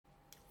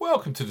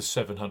Welcome to the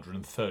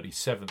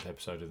 737th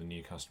episode of the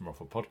New Customer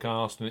Offer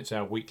podcast, and it's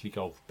our weekly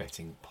golf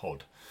betting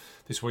pod.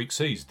 This week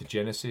sees the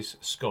Genesis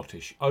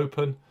Scottish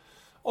Open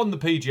on the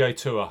PGA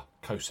Tour,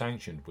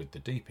 co-sanctioned with the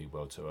DP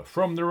World Tour.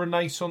 From the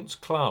Renaissance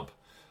Club,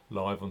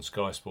 live on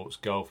Sky Sports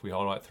Golf, we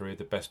highlight three of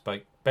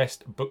the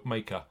best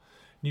bookmaker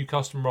new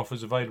customer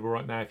offers available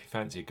right now if you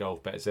fancy a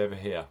golf bet as ever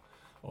here.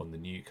 On the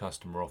New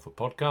Customer Offer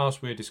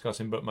podcast, we're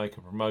discussing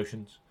bookmaker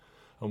promotions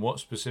and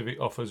what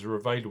specific offers are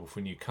available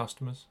for new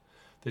customers.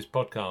 This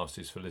podcast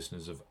is for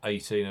listeners of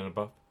 18 and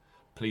above.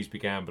 Please be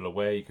gamble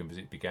aware. You can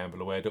visit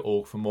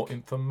begambleaware.org for more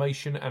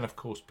information. And of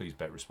course, please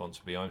bet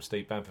responsibly. I'm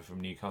Steve Bamford from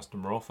New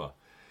Customer Offer.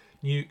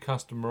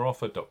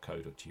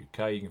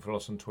 newcustomeroffer.co.uk. You can follow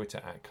us on Twitter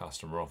at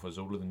Customer Offers.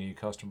 All of the new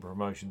customer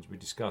promotions we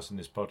discuss in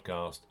this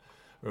podcast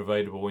are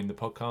available in the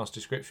podcast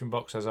description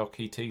box as our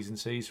key T's and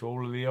C's for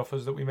all of the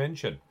offers that we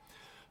mention.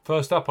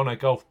 First up on our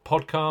golf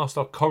podcast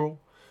are Coral,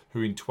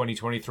 who in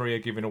 2023 are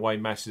giving away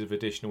massive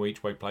additional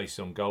each-way places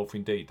on golf.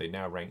 Indeed, they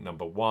now rank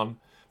number one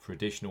for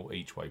additional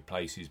each-way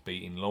places,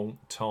 beating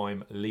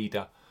long-time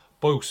leader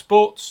Boyle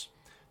Sports.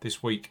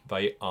 This week,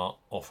 they are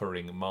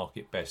offering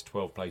market best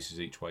 12 places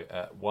each way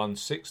at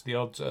 1/6 the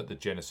odds at the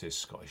Genesis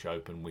Scottish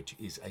Open, which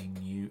is a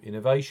new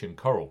innovation.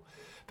 Coral,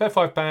 bet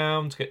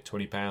 £5, get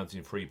 £20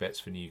 in free bets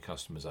for new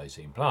customers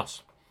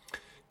 18+.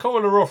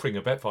 Coral are offering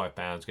a bet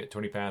 £5, get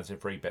 £20 in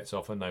free bets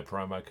offer. No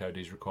promo code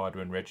is required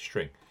when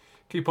registering.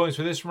 Key points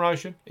for this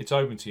promotion: it's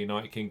open to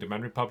United Kingdom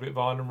and Republic of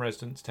Ireland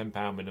residents,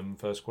 £10 minimum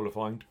first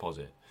qualifying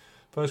deposit.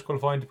 First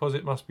qualifying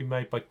deposit must be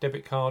made by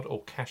debit card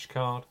or cash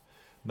card.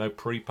 No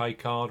prepaid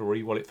card or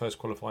e-wallet first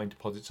qualifying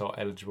deposits are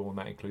eligible, and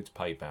that includes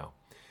PayPal.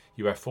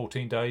 You have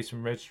 14 days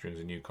from registering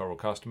as a new Coral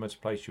customer to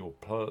place your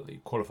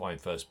qualifying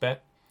first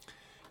bet.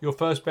 Your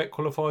first bet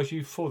qualifies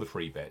you for the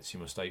free bets.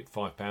 You must stake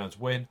 £5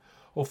 win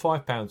or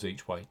 £5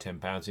 each way,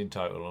 £10 in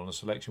total on a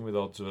selection with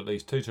odds of at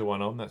least 2 to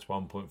 1 on, that's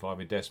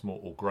 1.5 in decimal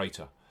or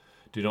greater.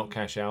 Do not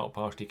cash out or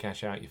partially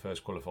cash out your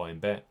first qualifying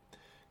bet.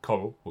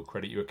 Coral will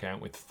credit your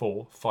account with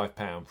 4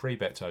 £5 free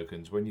bet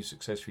tokens when you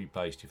successfully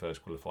placed your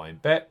first qualifying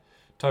bet.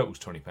 Totals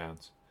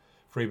 £20.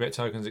 Free bet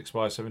tokens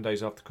expire 7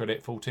 days after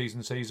credit. Full T's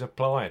and C's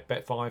apply.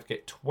 Bet 5,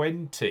 get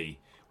 20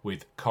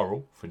 with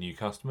Coral for new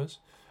customers,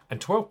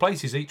 and 12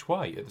 places each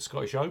way at the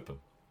Scottish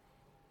Open.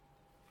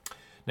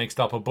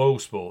 Next up are Boyle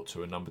Sports,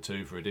 who are number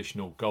 2 for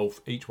additional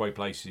golf each way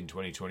places in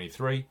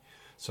 2023.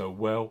 So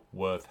well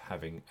worth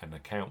having an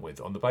account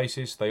with. On the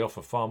basis, they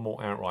offer far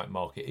more outright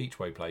market each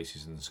way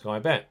places than Sky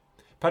Bet,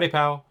 Paddy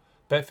Power,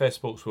 Betfair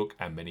Sportsbook,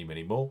 and many,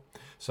 many more.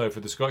 So for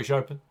the Scottish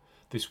Open,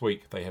 this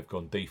week they have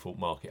gone default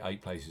market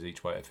 8 places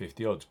each way at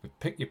 50 odds, with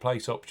pick your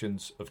place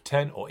options of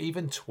 10 or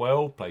even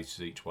 12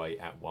 places each way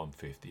at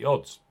 150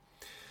 odds.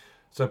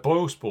 So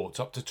Boyle Sports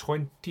up to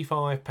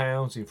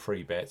 £25 in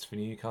free bets for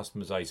new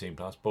customers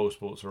 18+. Boyle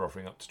Sports are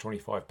offering up to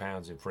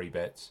 £25 in free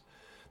bets.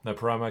 No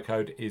promo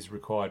code is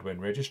required when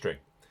registering.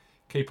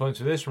 Key points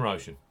for this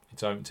promotion: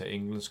 it's open to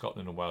England,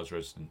 Scotland and Wales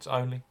residents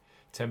only.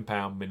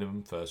 £10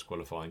 minimum first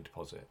qualifying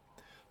deposit.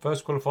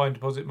 First qualifying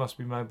deposit must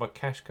be made by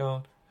cash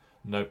card.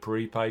 No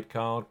prepaid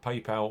card,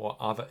 PayPal or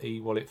other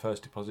e-wallet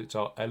first deposits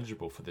are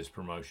eligible for this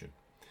promotion.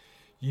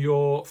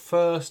 Your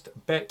first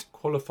bet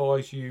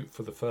qualifies you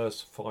for the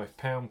first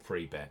 £5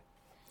 free bet.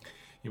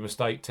 You must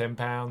stake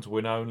 £10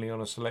 win only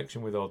on a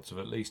selection with odds of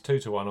at least 2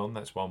 to 1 on,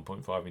 that's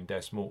 1.5 in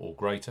decimal or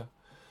greater.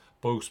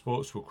 Boyle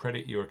Sports will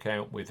credit your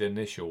account with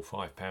initial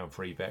 £5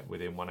 free bet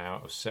within 1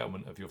 hour of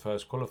settlement of your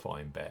first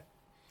qualifying bet.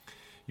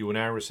 You will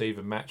now receive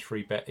a match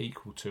free bet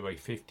equal to a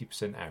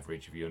 50%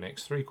 average of your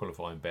next 3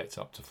 qualifying bets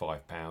up to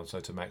 £5. So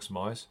to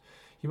maximise,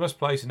 you must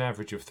place an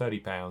average of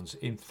 £30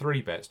 in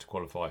 3 bets to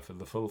qualify for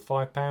the full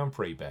 £5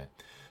 free bet.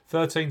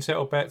 13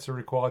 settled bets are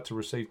required to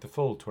receive the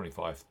full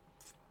 £25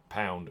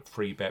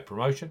 free bet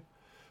promotion.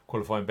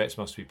 Qualifying bets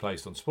must be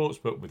placed on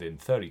Sportsbook within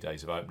 30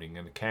 days of opening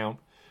an account.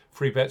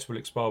 Free bets will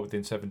expire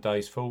within 7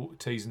 days. Full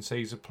T's and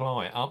C's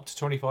apply. Up to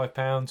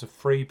 £25 of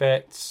free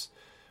bets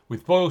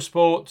with Boyle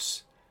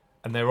Sports,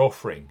 and they're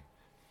offering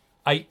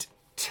 8,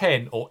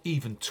 10 or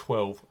even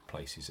 12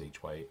 places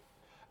each way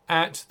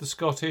at the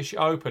Scottish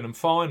Open. And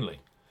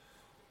finally,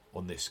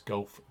 on this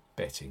golf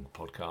betting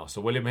podcast, so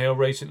William Hill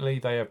recently,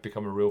 they have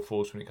become a real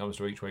force when it comes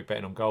to each way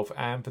betting on golf,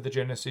 and for the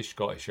Genesis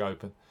Scottish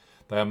Open,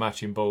 they are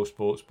matching Boyle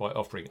Sports by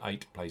offering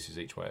 8 places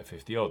each way at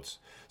 50 odds.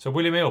 So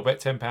William Hill, bet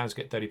 £10,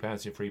 get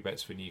 £30 in free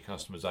bets for new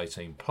customers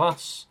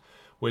 18+.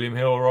 William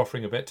Hill are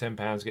offering a bet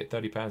 £10, get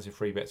 £30 in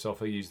free bets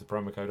offer. Use the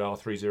promo code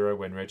R30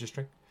 when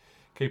registering.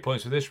 Key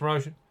points for this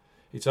promotion: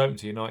 it's open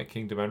to United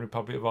Kingdom and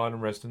Republic of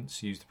Ireland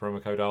residents. Use the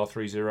promo code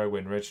R30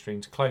 when registering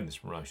to claim this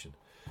promotion.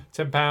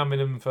 £10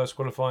 minimum first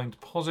qualifying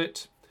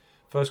deposit.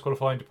 First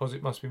qualifying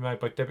deposit must be made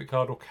by debit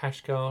card or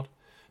cash card.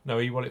 No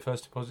e-wallet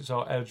first deposits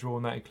are eligible,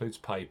 and that includes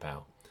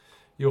PayPal.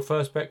 Your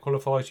first bet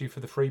qualifies you for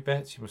the free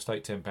bets. You must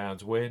stake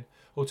 £10 win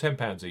or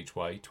 £10 each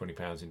way,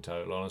 £20 in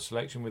total on a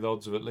selection with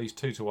odds of at least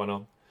 2 to 1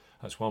 on.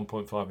 That's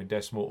 1.5 in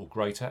decimal or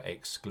greater,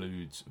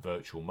 excludes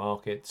virtual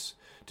markets.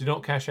 Do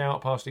not cash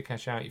out, partially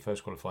cash out your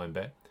first qualifying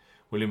bet.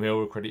 William Hill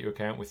will credit your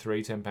account with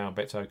three £10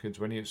 bet tokens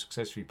when you have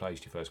successfully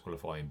placed your first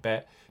qualifying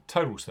bet.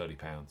 Totals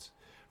 £30.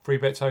 Free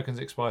bet tokens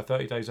expire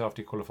 30 days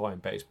after your qualifying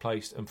bet is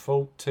placed, and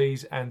full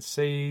T's and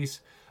C's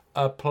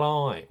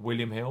apply.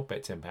 William Hill,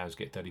 bet £10,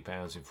 get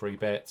 £30 in free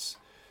bets.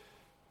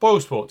 Boyle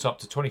Sports up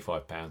to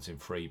 £25 in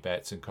free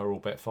bets, and Coral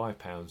bet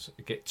 £5,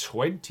 get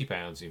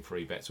 £20 in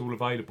free bets. All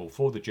available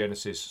for the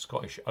Genesis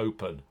Scottish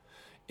Open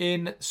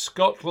in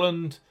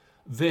Scotland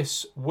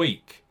this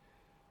week.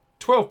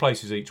 12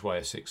 places each way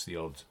are 60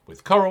 odds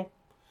with Coral.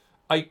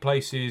 8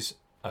 places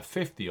are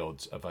 50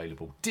 odds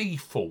available.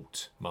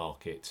 Default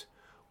market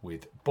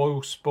with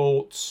Boyle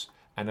Sports.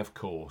 And of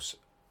course,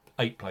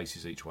 8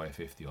 places each way are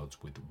 50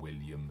 odds with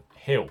William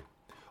Hill.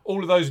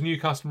 All of those new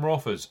customer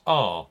offers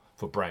are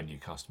for brand new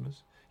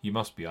customers. You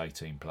must be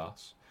 18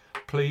 plus.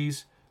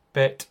 Please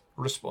bet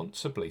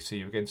responsibly. See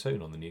you again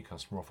soon on the New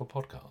Customer Offer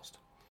podcast.